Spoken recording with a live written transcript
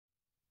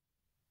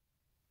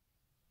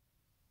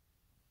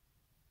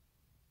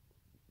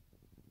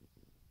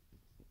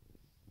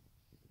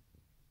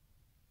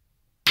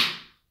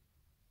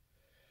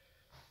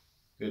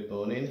Good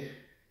morning.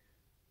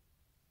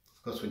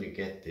 Of course, when you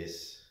get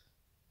this,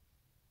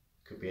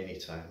 it could be any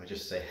time. I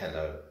just say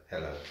hello,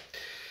 hello.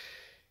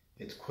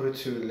 It's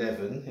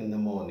 11:15 in the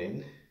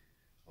morning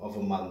of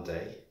a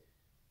Monday,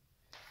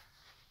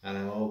 and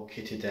I'm all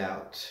kitted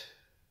out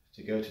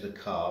to go to the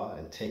car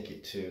and take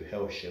it to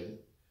Helsham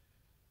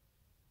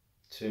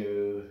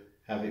to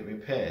have it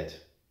repaired.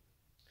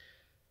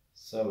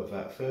 So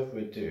without further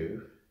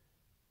ado,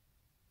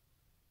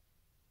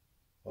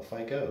 off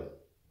I go.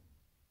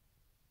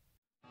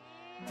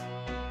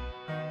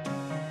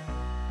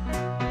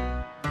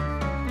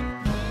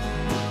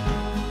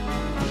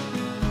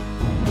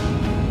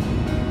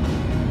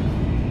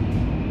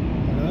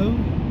 Hello,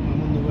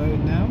 I'm on the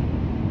road now,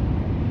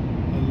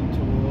 heading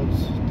towards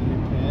the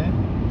repair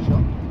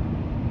shop.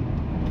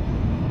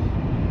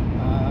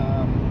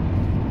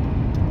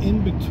 In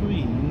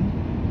between,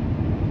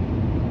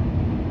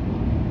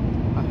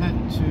 I had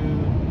to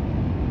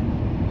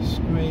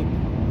scrape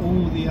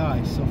all the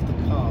ice off the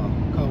car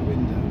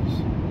windows.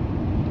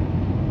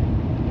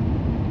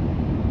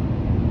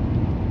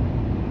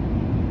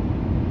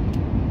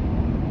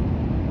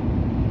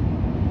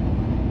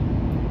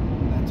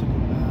 That took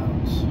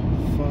about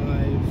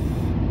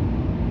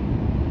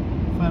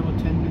 5 or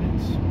 10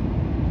 minutes,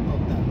 not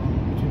that long,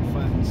 between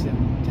 5 and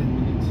 10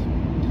 minutes.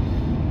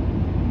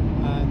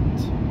 And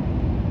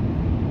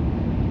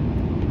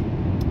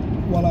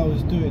while I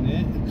was doing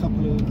it, a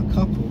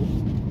couple,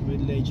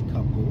 middle-aged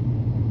couple,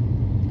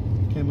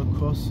 came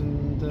across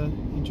and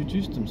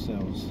introduced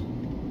themselves,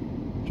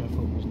 which I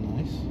thought was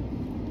nice.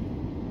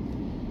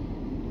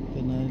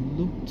 Then I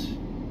looked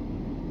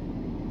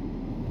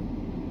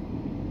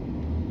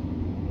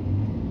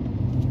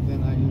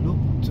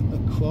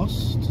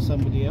across to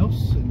somebody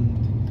else and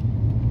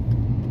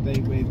they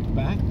waved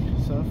back,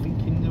 so I'm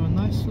thinking they're a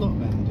nice lot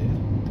round here.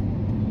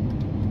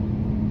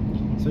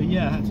 So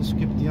yeah, I had to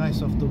strip the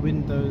ice off the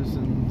windows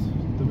and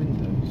the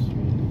windows,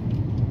 really.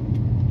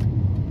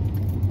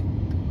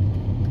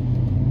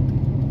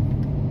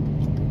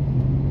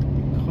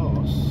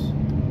 Because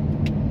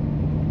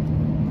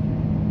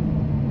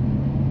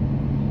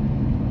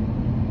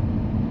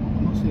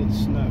I'm not saying it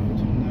snowed,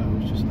 no, it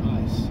was just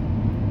ice.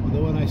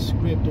 Although when I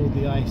scraped all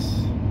the ice,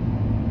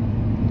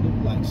 it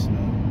looked like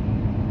snow.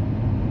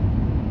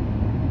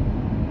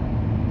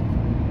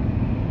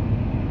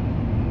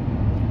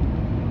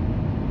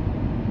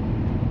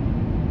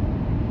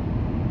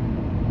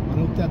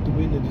 Out the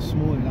window this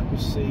morning, I could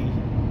see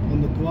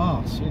on the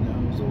grass, you know,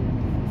 it was all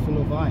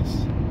full of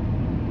ice.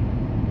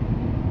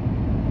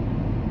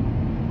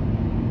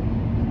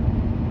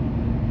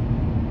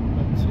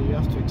 But you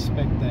have to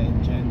expect that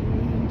in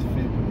January and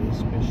February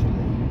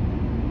especially.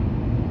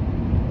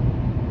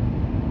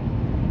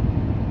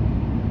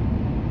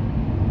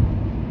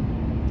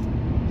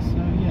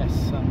 So yes,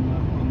 I'm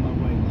on my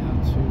way now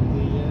to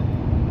the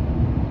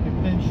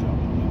repair shop.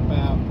 I'm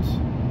about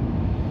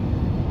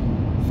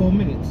 4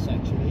 minutes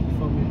actually,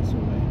 4 minutes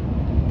away.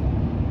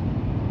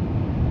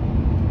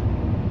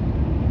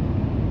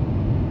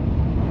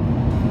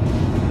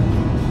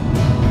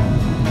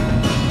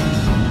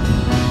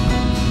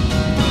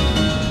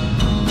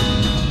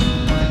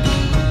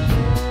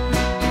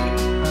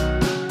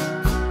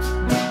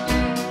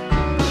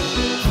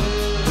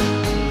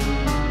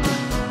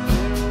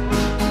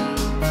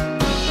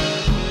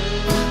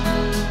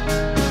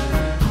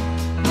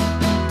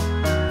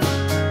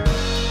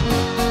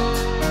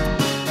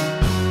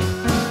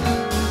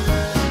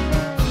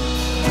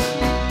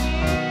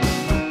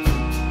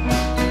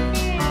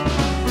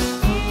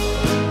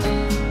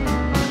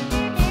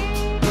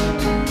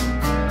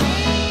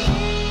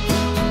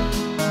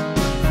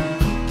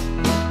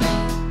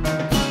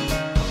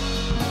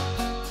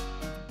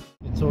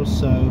 It's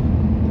also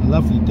a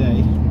lovely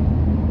day,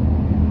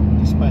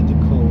 despite the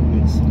cold.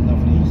 It's a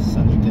lovely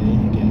sunny day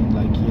again,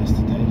 like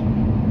yesterday.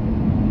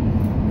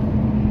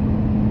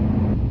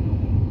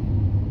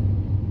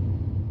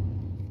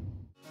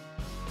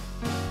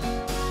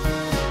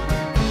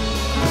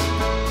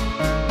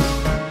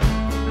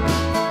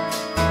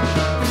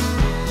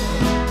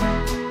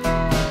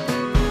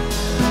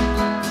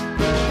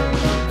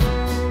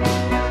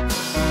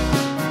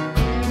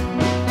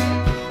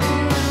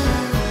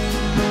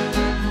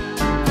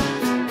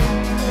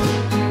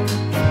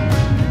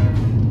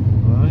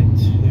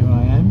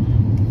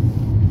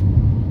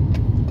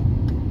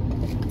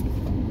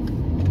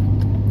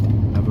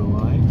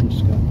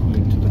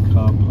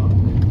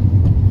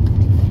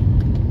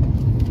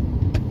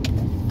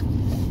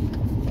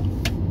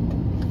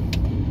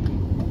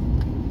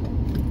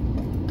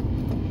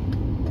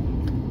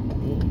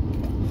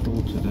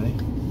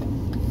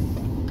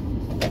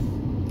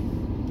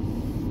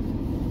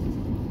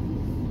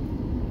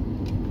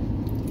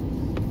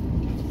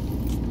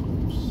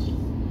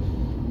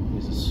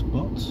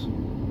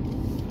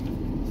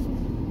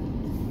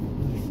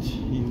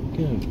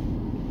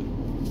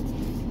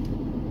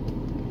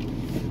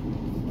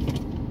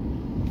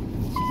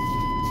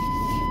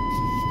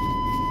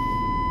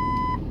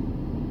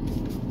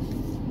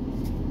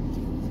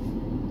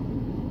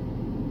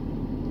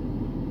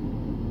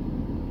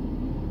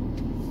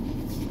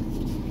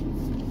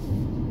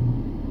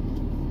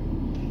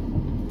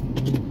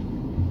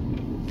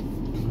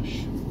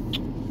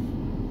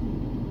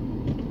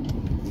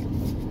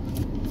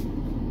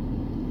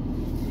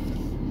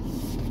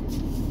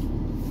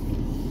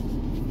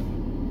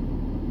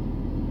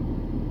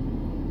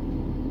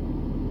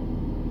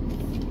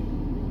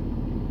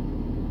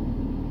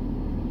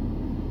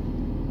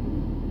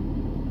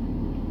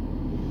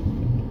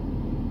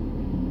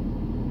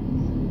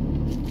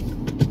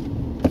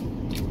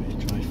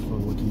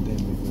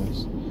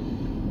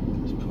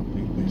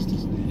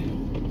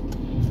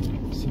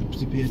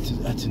 to be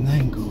at an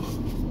angle.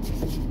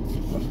 There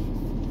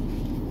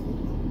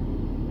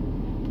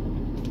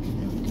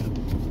we go.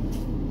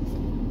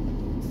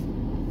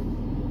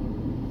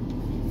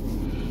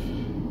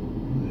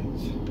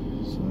 Right,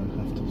 so I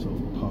have to sort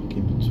of park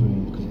in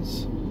between because it's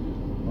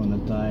on a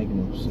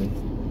diagonal, see,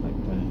 like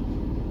that.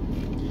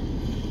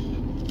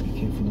 Be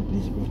careful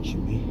nobody's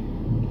watching me.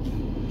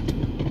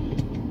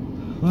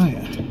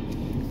 Right,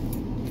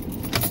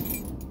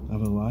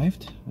 I've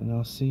arrived and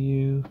I'll see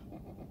you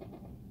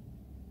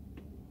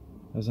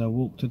as I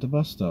walk to the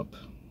bus stop.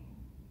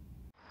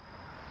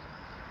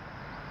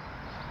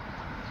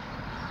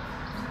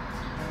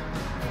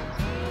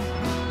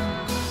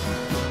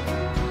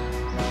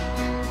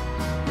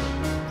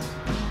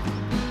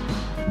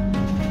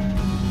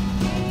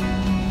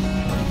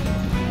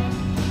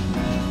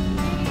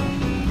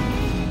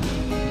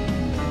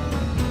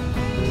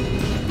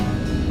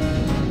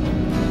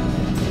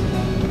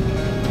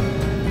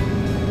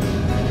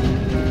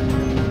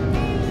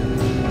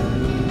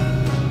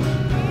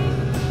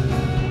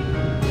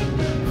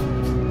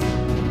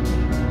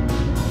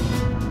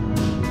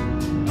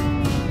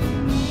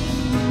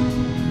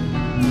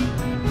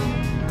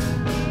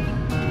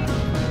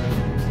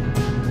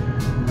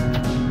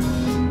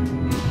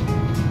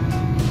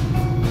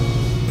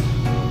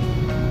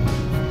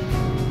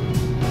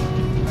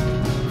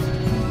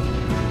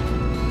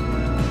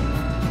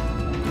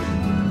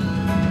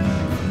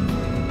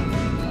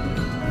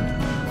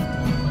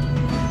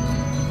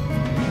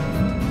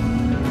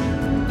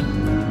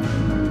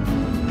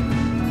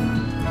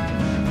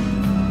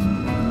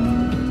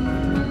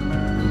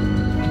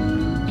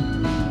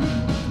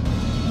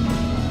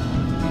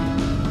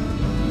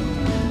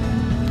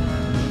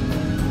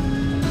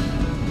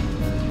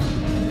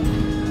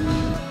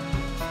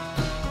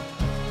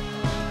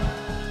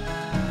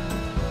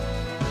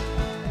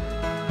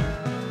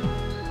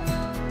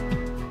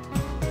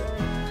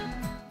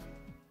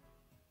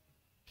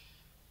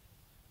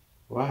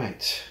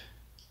 Right,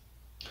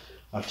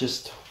 I've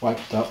just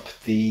wiped up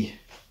the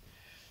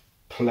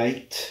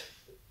plate,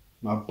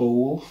 my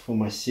bowl for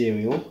my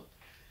cereal,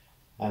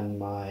 and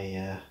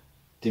my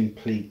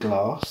dimply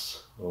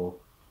glass, or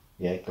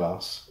yeah,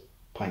 glass,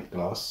 pint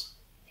glass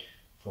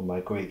for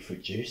my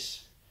grapefruit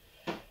juice,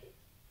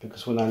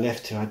 because when I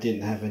left here I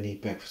didn't have any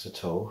breakfast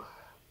at all,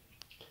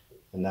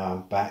 and now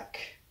I'm back.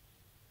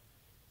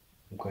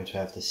 I'm going to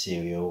have the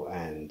cereal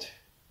and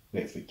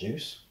grapefruit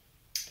juice.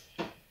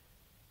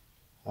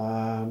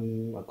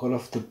 I got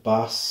off the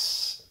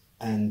bus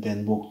and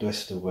then walked the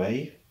rest of the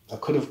way. I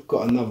could have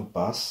got another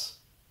bus,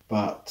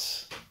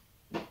 but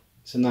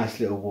it's a nice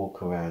little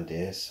walk around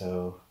here,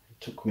 so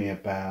it took me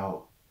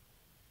about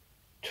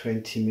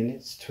 20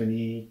 minutes,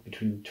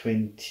 between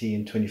 20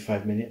 and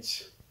 25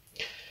 minutes.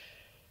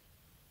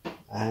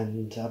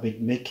 And I'll be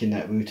making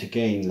that route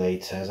again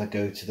later as I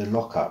go to the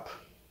lockup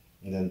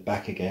and then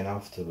back again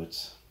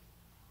afterwards.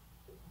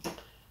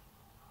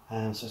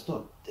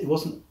 So it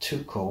wasn't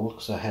too cold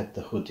because I had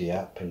the hoodie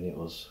up and it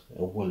was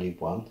a woolly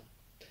one.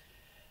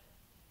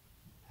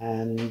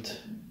 And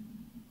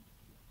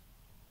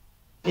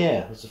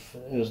yeah,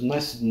 it was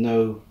nice to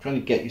know, trying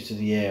to get used to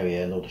the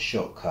area and all the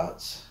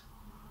shortcuts.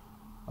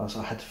 I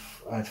had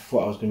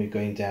thought I was going to be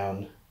going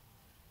down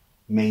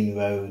main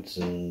roads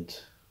and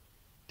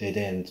dead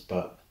ends,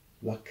 but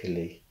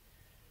luckily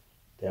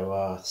there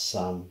are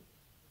some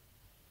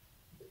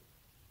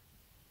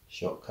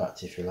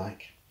shortcuts, if you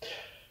like.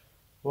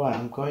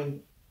 Right,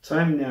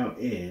 time now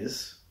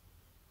is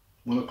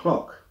 1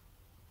 o'clock.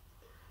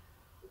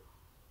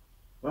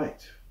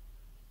 Right,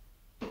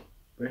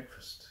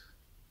 breakfast.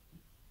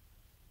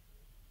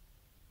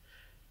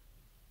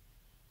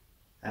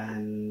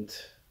 And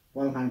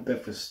while I'm having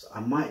breakfast,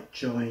 I might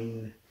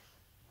join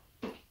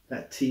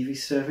that TV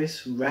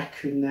service,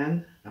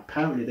 Rakuten.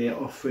 Apparently they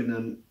are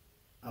offering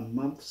a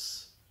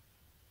month's,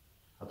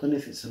 I don't know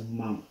if it's a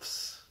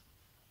month's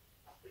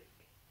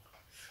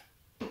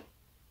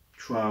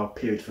trial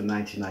period for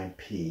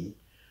 99p,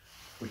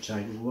 which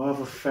I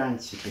rather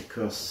fancy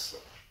because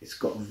it's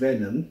got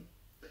Venom,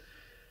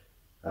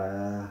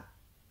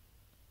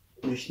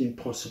 Mission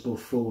Impossible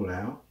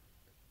Fallout,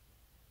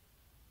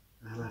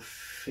 and I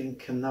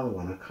think another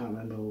one, I can't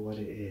remember what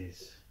it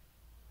is.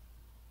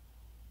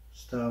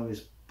 Star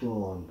is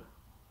Born.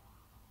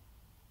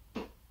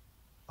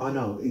 Oh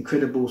no,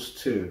 Incredibles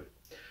 2.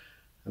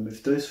 And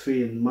with those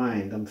three in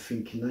mind, I'm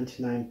thinking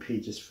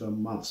 99p just for a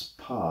month's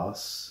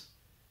pass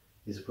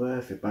is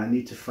worth it, but I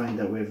need to find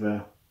out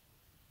whether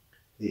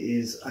it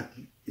is,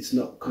 it's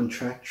not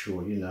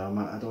contractual, you know.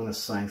 I don't want to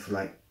sign for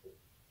like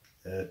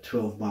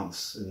 12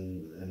 months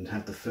and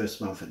have the first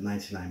month at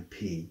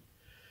 99p.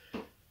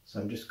 So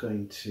I'm just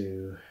going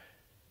to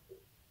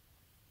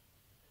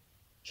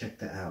check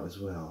that out as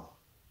well.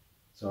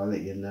 So I'll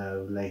let you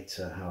know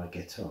later how I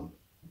get on.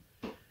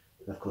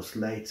 And of course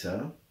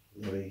later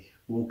I'll be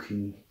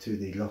walking to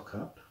the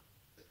lockup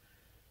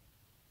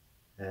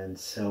and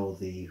sell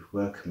the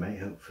workmate,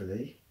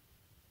 hopefully.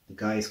 The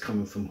guy is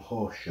coming from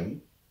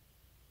Horsham.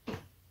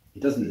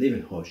 He doesn't live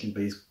in Horsham,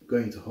 but he's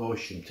going to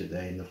Horsham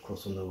today, and of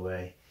course on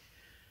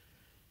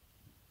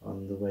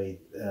the way,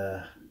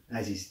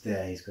 as he's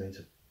there, he's going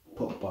to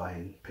pop by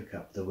and pick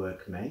up the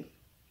workmate,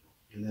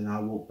 and then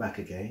I'll walk back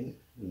again,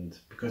 and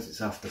because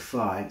it's after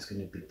 5 it's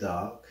going to be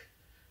dark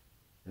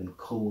and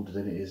colder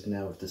than it is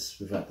now with this,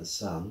 without the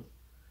sun.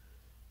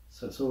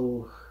 So it's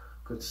all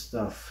good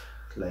stuff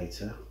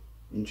later,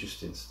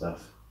 interesting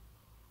stuff.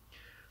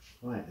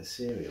 Right, the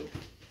cereal.